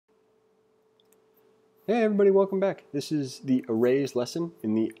Hey everybody, welcome back. This is the arrays lesson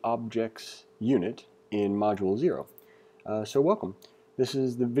in the objects unit in module 0. So welcome. This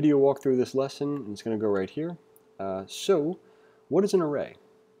is the video walkthrough of this lesson, and it's going to go right here. So what is an array?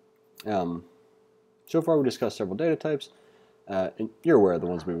 So far we discussed several data types, and you're aware of the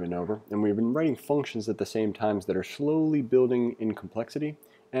ones we've been over, and we've been writing functions at the same times that are slowly building in complexity,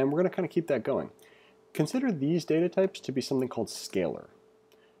 and we're going to kind of keep that going. Consider these data types to be something called scalar.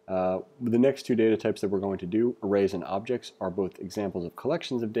 The next two data types that we're going to do, arrays and objects, are both examples of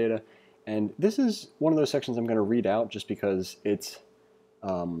collections of data, and this is one of those sections I'm going to read out just because it's,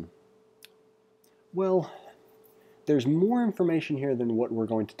 well, there's more information here than what we're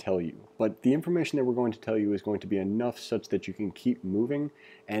going to tell you, but the information that we're going to tell you is going to be enough such that you can keep moving,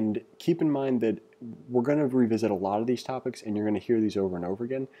 and keep in mind that we're going to revisit a lot of these topics and you're going to hear these over and over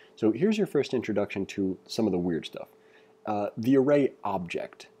again. So here's your first introduction to some of the weird stuff. The array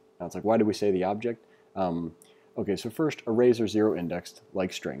object. Now it's like, why do we say the object? Okay, so first, arrays are zero indexed,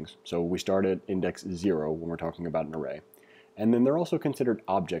 like strings. So we start at index 0 when we're talking about an array. And then they're also considered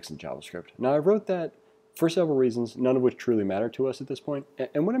objects in JavaScript. Now I wrote that for several reasons, none of which truly matter to us at this point.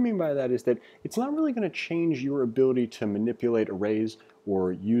 And what I mean by that is that it's not really going to change your ability to manipulate arrays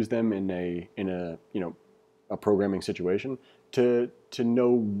or use them in a programming situation to know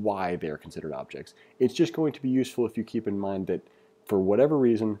why they're considered objects. It's just going to be useful if you keep in mind that for whatever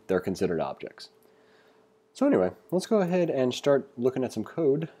reason, they're considered objects. So anyway, let's go ahead and start looking at some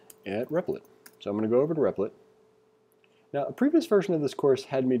code at Replit. So I'm going to go over to Replit. Now, a previous version of this course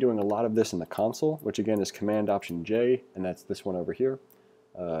had me doing a lot of this in the console, which again is Command-Option-J, and that's this one over here.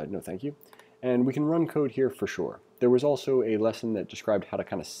 No, thank you. And we can run code here for sure. There was also a lesson that described how to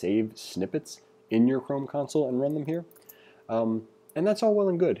kind of save snippets in your Chrome console and run them here. And that's all well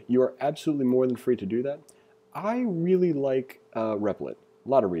and good. You are absolutely more than free to do that. I really like Replit. A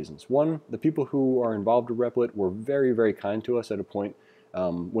lot of reasons. One, the people who are involved with Replit were very, very kind to us at a point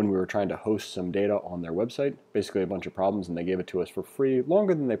when we were trying to host some data on their website. Basically a bunch of problems, and they gave it to us for free,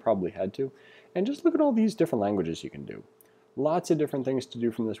 longer than they probably had to. And just look at all these different languages you can do. Lots of different things to do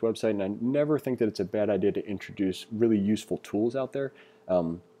from this website, and I never think that it's a bad idea to introduce really useful tools out there,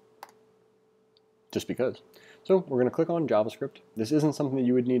 just because. So we're going to click on JavaScript. This isn't something that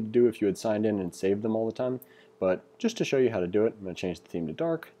you would need to do if you had signed in and saved them all the time, but just to show you how to do it, I'm going to change the theme to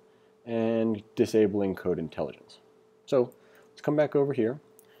dark and disabling code intelligence. So let's come back over here.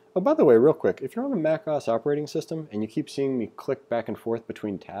 Oh, by the way, real quick, if you're on a Mac OS operating system and you keep seeing me click back and forth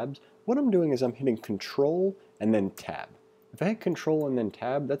between tabs, what I'm doing is I'm hitting Control and then Tab. If I hit Control and then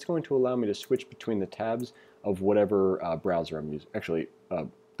Tab, that's going to allow me to switch between the tabs of whatever browser I'm using. Actually,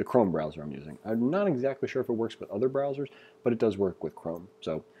 the Chrome browser I'm using. I'm not exactly sure if it works with other browsers, but it does work with Chrome.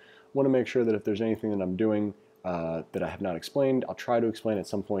 So I want to make sure that if there's anything that I'm doing that I have not explained, I'll try to explain at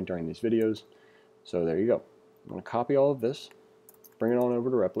some point during these videos. So there you go. I'm going to copy all of this, bring it on over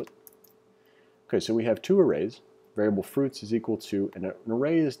to Replit. Okay, so we have two arrays. Variable fruits is equal to, and an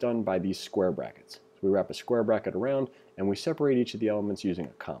array is done by these square brackets. So we wrap a square bracket around, and we separate each of the elements using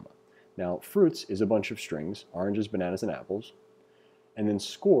a comma. Now, fruits is a bunch of strings, oranges, bananas, and apples. And then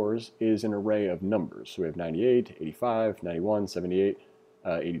scores is an array of numbers. So we have 98, 85, 91, 78,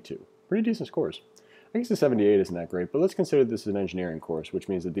 82. Pretty decent scores. I guess the 78 isn't that great, but let's consider this an engineering course, which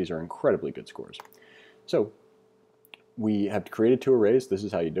means that these are incredibly good scores. So we have created two arrays. This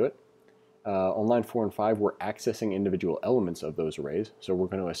is how you do it. On line 4 and 5, we're accessing individual elements of those arrays. So we're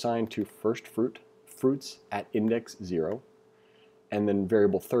going to assign to first fruits at index 0. And then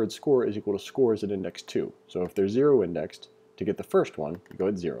variable third score is equal to scores at index 2. So if they're 0 indexed, to get the first one, you go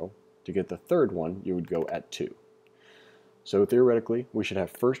at 0. To get the third one, you would go at 2. So theoretically, we should have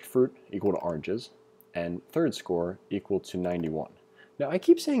first fruit equal to oranges, and third score equal to 91. Now, I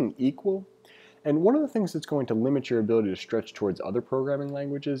keep saying equal, and one of the things that's going to limit your ability to stretch towards other programming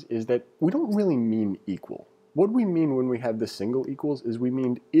languages is that we don't really mean equal. What we mean when we have the single equals is we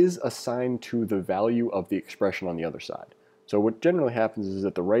mean is assigned to the value of the expression on the other side. So what generally happens is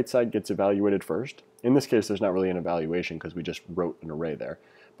that the right side gets evaluated first. In this case, there's not really an evaluation because we just wrote an array there.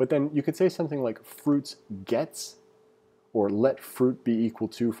 But then you could say something like fruits gets, or let fruit be equal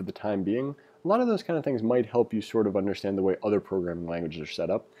to for the time being. A lot of those kind of things might help you sort of understand the way other programming languages are set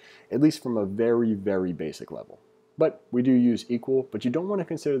up, at least from a very, very basic level. But we do use equal, but you don't want to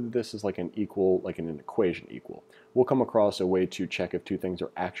consider that this is like an equal, like an equation equal. We'll come across a way to check if two things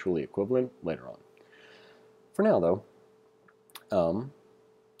are actually equivalent later on. For now, though,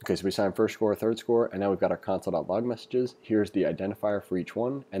 okay, so we assigned first score, third score, and now we've got our console.log messages. Here's the identifier for each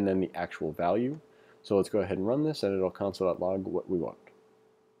one, and then the actual value. So let's go ahead and run this, and it'll console.log what we want.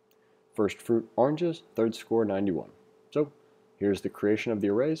 First fruit, oranges, third score, 91. So here's the creation of the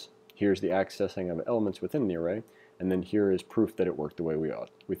arrays. here's the accessing of elements within the array, and then here is proof that it worked the way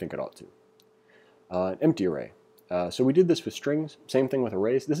we think it ought to. An empty array. So we did this with strings, same thing with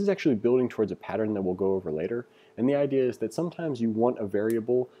arrays. This is actually building towards a pattern that we'll go over later, and the idea is that sometimes you want a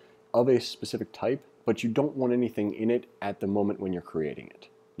variable of a specific type, but you don't want anything in it at the moment when you're creating it.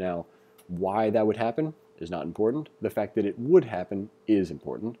 Now, why that would happen is not important. The fact that it would happen is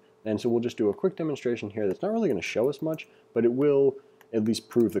important. And so we'll just do a quick demonstration here that's not really going to show us much, but it will at least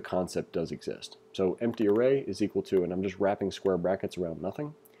prove the concept does exist. So empty array is equal to, and I'm just wrapping square brackets around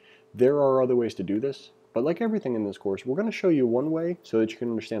nothing. There are other ways to do this, but like everything in this course, we're going to show you one way so that you can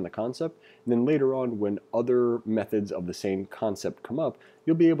understand the concept, and then later on when other methods of the same concept come up,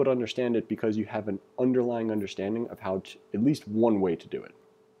 you'll be able to understand it because you have an underlying understanding of how to, at least one way to do it.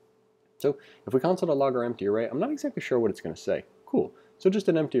 So if we console.log our empty array, I'm not exactly sure what it's going to say. Cool. So just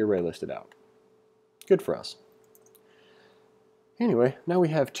an empty array listed out. Good for us. Anyway, now we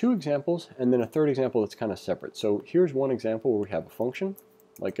have two examples and then a third example that's kind of separate. So here's one example where we have a function.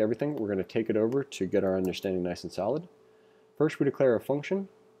 Like everything, we're going to take it over to get our understanding nice and solid. First, we declare a function.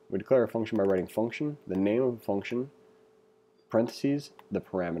 We declare a function by writing function, the name of a function, parentheses, the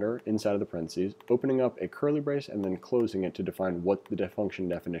parameter inside of the parentheses, opening up a curly brace and then closing it to define what the function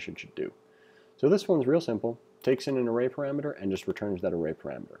definition should do. So this one's real simple, takes in an array parameter and just returns that array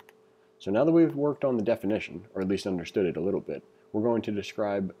parameter. So now that we've worked on the definition, or at least understood it a little bit, we're going to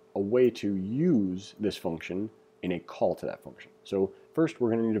describe a way to use this function in a call to that function. So first we're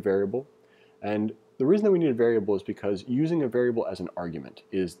going to need a variable, and the reason that we need a variable is because using a variable as an argument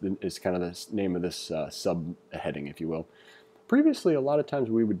is kind of the name of this subheading, if you will. Previously, a lot of times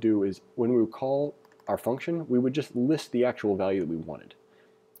what we would do is when we would call our function, we would just list the actual value that we wanted.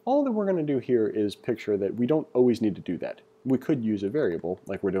 All that we're going to do here is picture that we don't always need to do that. We could use a variable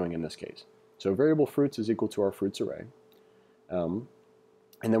like we're doing in this case. So variable fruits is equal to our fruits array. And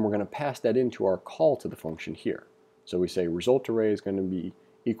then we're going to pass that into our call to the function here. So we say result array is going to be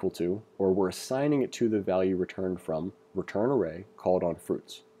equal to, or we're assigning it to the value returned from return array called on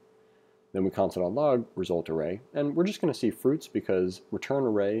fruits. Then we console.log result array, and we're just going to see fruits because return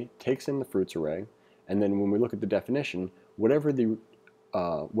array takes in the fruits array, and then when we look at the definition,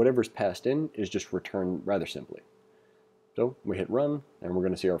 whatever's passed in is just returned rather simply. So we hit run, and we're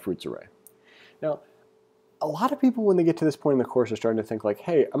going to see our fruits array. Now, a lot of people when they get to this point in the course are starting to think like,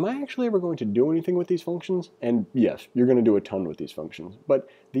 hey, am I actually ever going to do anything with these functions? And yes, you're going to do a ton with these functions, but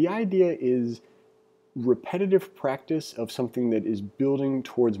the idea is repetitive practice of something that is building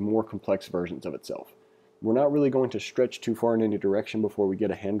towards more complex versions of itself. We're not really going to stretch too far in any direction before we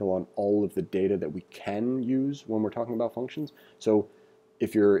get a handle on all of the data that we can use when we're talking about functions. So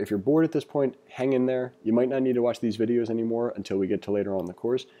if you're bored at this point, hang in there. You might not need to watch these videos anymore until we get to later on in the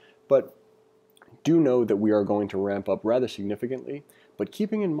course, but do know that we are going to ramp up rather significantly, but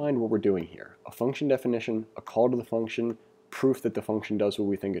keeping in mind what we're doing here, a function definition, a call to the function, proof that the function does what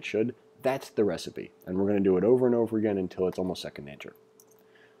we think it should, that's the recipe, and we're going to do it over and over again until it's almost second nature.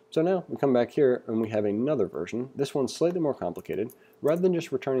 So now we come back here and we have another version. This one's slightly more complicated. Rather than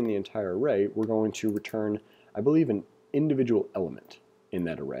just returning the entire array, we're going to return, I believe, an individual element in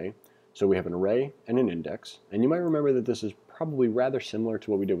that array. So we have an array and an index, and you might remember that this is probably rather similar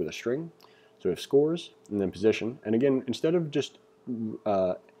to what we did with a string. So we have scores and then position, and again, instead of just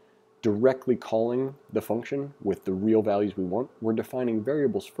directly calling the function with the real values we want, we're defining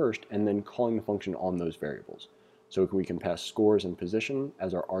variables first and then calling the function on those variables. So we can pass scores and position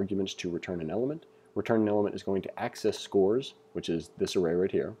as our arguments to return an element. Return an element is going to access scores, which is this array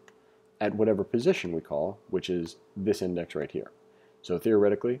right here, at whatever position we call, which is this index right here. So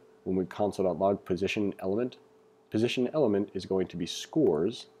theoretically, when we console.log position element is going to be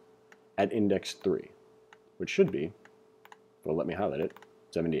scores at index 3, which should be, well, let me highlight it,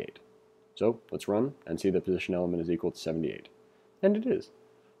 78. So let's run and see the position element is equal to 78. And it is.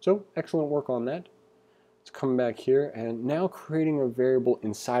 So excellent work on that. Let's come back here and now creating a variable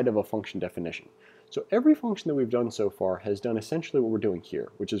inside of a function definition. So every function that we've done so far has done essentially what we're doing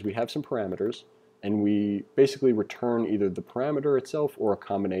here, which is we have some parameters and we basically return either the parameter itself or a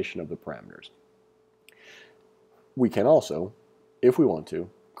combination of the parameters. We can also, if we want to,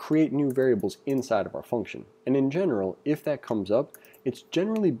 create new variables inside of our function. And in general, if that comes up, it's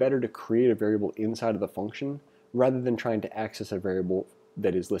generally better to create a variable inside of the function rather than trying to access a variable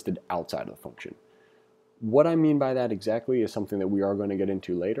that is listed outside of the function. What I mean by that exactly is something that we are going to get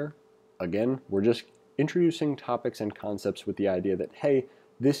into later. Again, we're just introducing topics and concepts with the idea that, hey,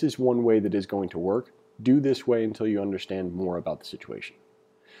 this is one way that is going to work. Do this way until you understand more about the situation.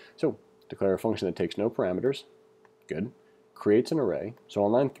 So, declare a function that takes no parameters. Good. creates an array. So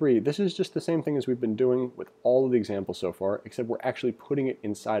on line 3, this is just the same thing as we've been doing with all of the examples so far, except we're actually putting it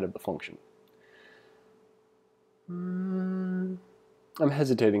inside of the function. I'm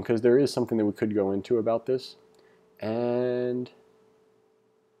hesitating because there is something that we could go into about this, and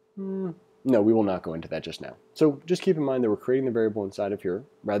no, we will not go into that just now. So just keep in mind that we're creating the variable inside of here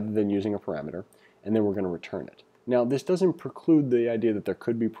rather than using a parameter, and then we're going to return it. Now, this doesn't preclude the idea that there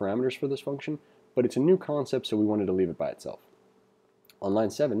could be parameters for this function, but it's a new concept, so we wanted to leave it by itself. On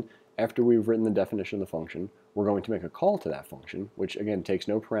line 7, after we've written the definition of the function, we're going to make a call to that function, which again takes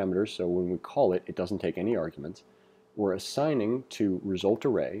no parameters, so when we call it, it doesn't take any arguments. We're assigning to result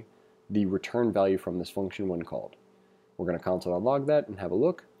array the return value from this function when called. We're going to console.log that and have a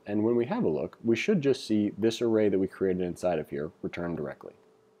look, and when we have a look, we should just see this array that we created inside of here return directly.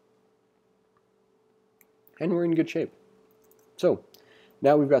 And we're in good shape. So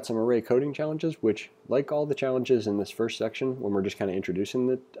now we've got some array coding challenges, which, like all the challenges in this first section, when we're just kind of introducing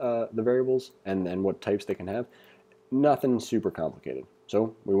the variables and what types they can have, nothing super complicated.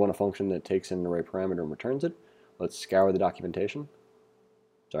 So we want a function that takes in an array parameter and returns it. Let's scour the documentation.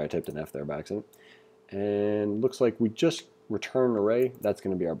 Sorry, I typed an F there by accident. And looks like we just return array. That's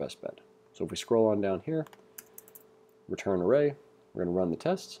going to be our best bet. So if we scroll on down here, return array, we're going to run the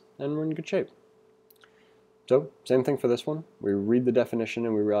tests, and we're in good shape. So, same thing for this one. We read the definition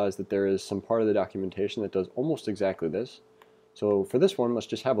and we realize that there is some part of the documentation that does almost exactly this. So for this one, let's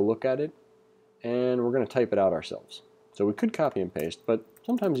just have a look at it, and we're going to type it out ourselves. So we could copy and paste, but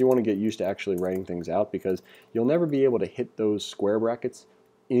sometimes you want to get used to actually writing things out because you'll never be able to hit those square brackets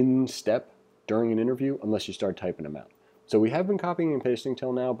in step during an interview unless you start typing them out. So we have been copying and pasting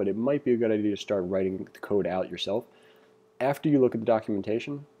till now, but it might be a good idea to start writing the code out yourself. After you look at the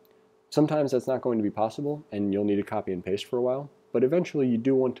documentation, sometimes that's not going to be possible, and you'll need to copy and paste for a while, but eventually you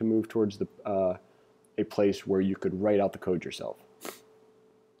do want to move towards a place where you could write out the code yourself.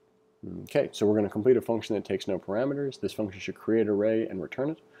 Okay, so we're going to complete a function that takes no parameters. This function should create an array and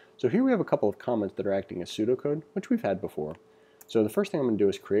return it. So here we have a couple of comments that are acting as pseudocode, which we've had before. So the first thing I'm going to do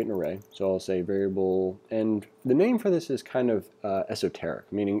is create an array. So I'll say variable, and the name for this is kind of esoteric,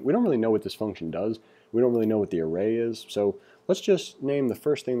 meaning we don't really know what this function does. We don't really know what the array is, so let's just name the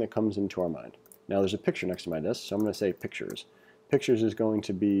first thing that comes into our mind. Now there's a picture next to my desk, so I'm going to say pictures. Pictures is going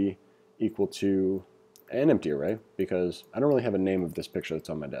to be equal to an empty array because I don't really have a name of this picture that's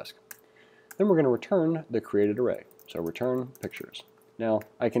on my desk. Then we're going to return the created array. So return pictures. Now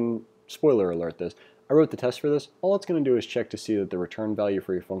I can spoiler alert this. I wrote the test for this. All it's going to do is check to see that the return value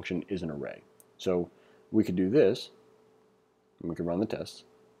for your function is an array. So we could do this, and we could run the test.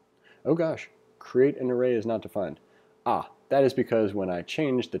 Oh gosh, create an array is not defined. That is because when I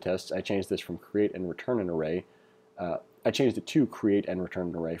changed the tests, I changed this from create and return an array. I changed it to create and return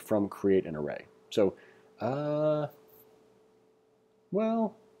an array from create an array. So,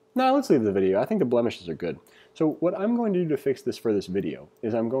 well, no, let's leave the video. I think the blemishes are good. So what I'm going to do to fix this for this video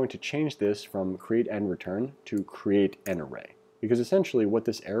is I'm going to change this from create and return to create an array. Because essentially what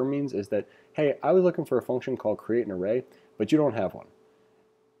this error means is that, hey, I was looking for a function called create an array, but you don't have one.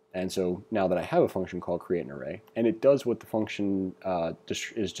 And so now that I have a function called create an array, and it does what the function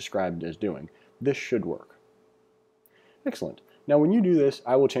is described as doing, this should work. Excellent. Now when you do this,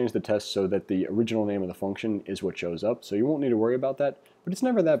 I will change the test so that the original name of the function is what shows up, so you won't need to worry about that, but it's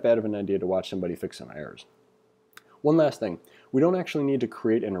never that bad of an idea to watch somebody fix some errors. One last thing, we don't actually need to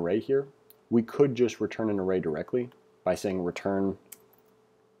create an array here. We could just return an array directly by saying return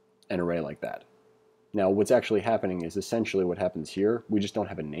an array like that. Now what's actually happening is essentially what happens here. We just don't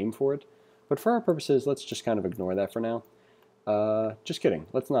have a name for it. But for our purposes, let's just kind of ignore that for now. Just kidding.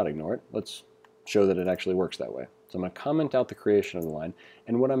 Let's not ignore it. Let's show that it actually works that way. So I'm going to comment out the creation of the line.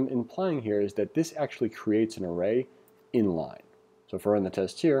 And what I'm implying here is that this actually creates an array in line. So if we're in the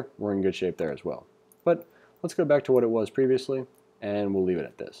test here, we're in good shape there as well. But let's go back to what it was previously, and we'll leave it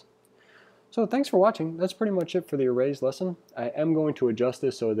at this. So thanks for watching. That's pretty much it for the arrays lesson. I am going to adjust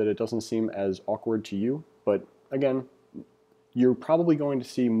this so that it doesn't seem as awkward to you, but again, you're probably going to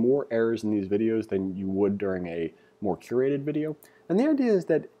see more errors in these videos than you would during a more curated video. And the idea is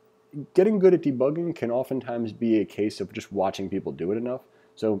that getting good at debugging can oftentimes be a case of just watching people do it enough.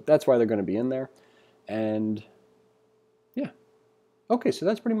 So that's why they're going to be in there. And yeah. Okay, so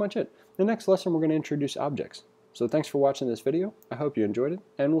that's pretty much it. The next lesson we're going to introduce objects. So thanks for watching this video. I hope you enjoyed it,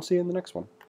 and we'll see you in the next one.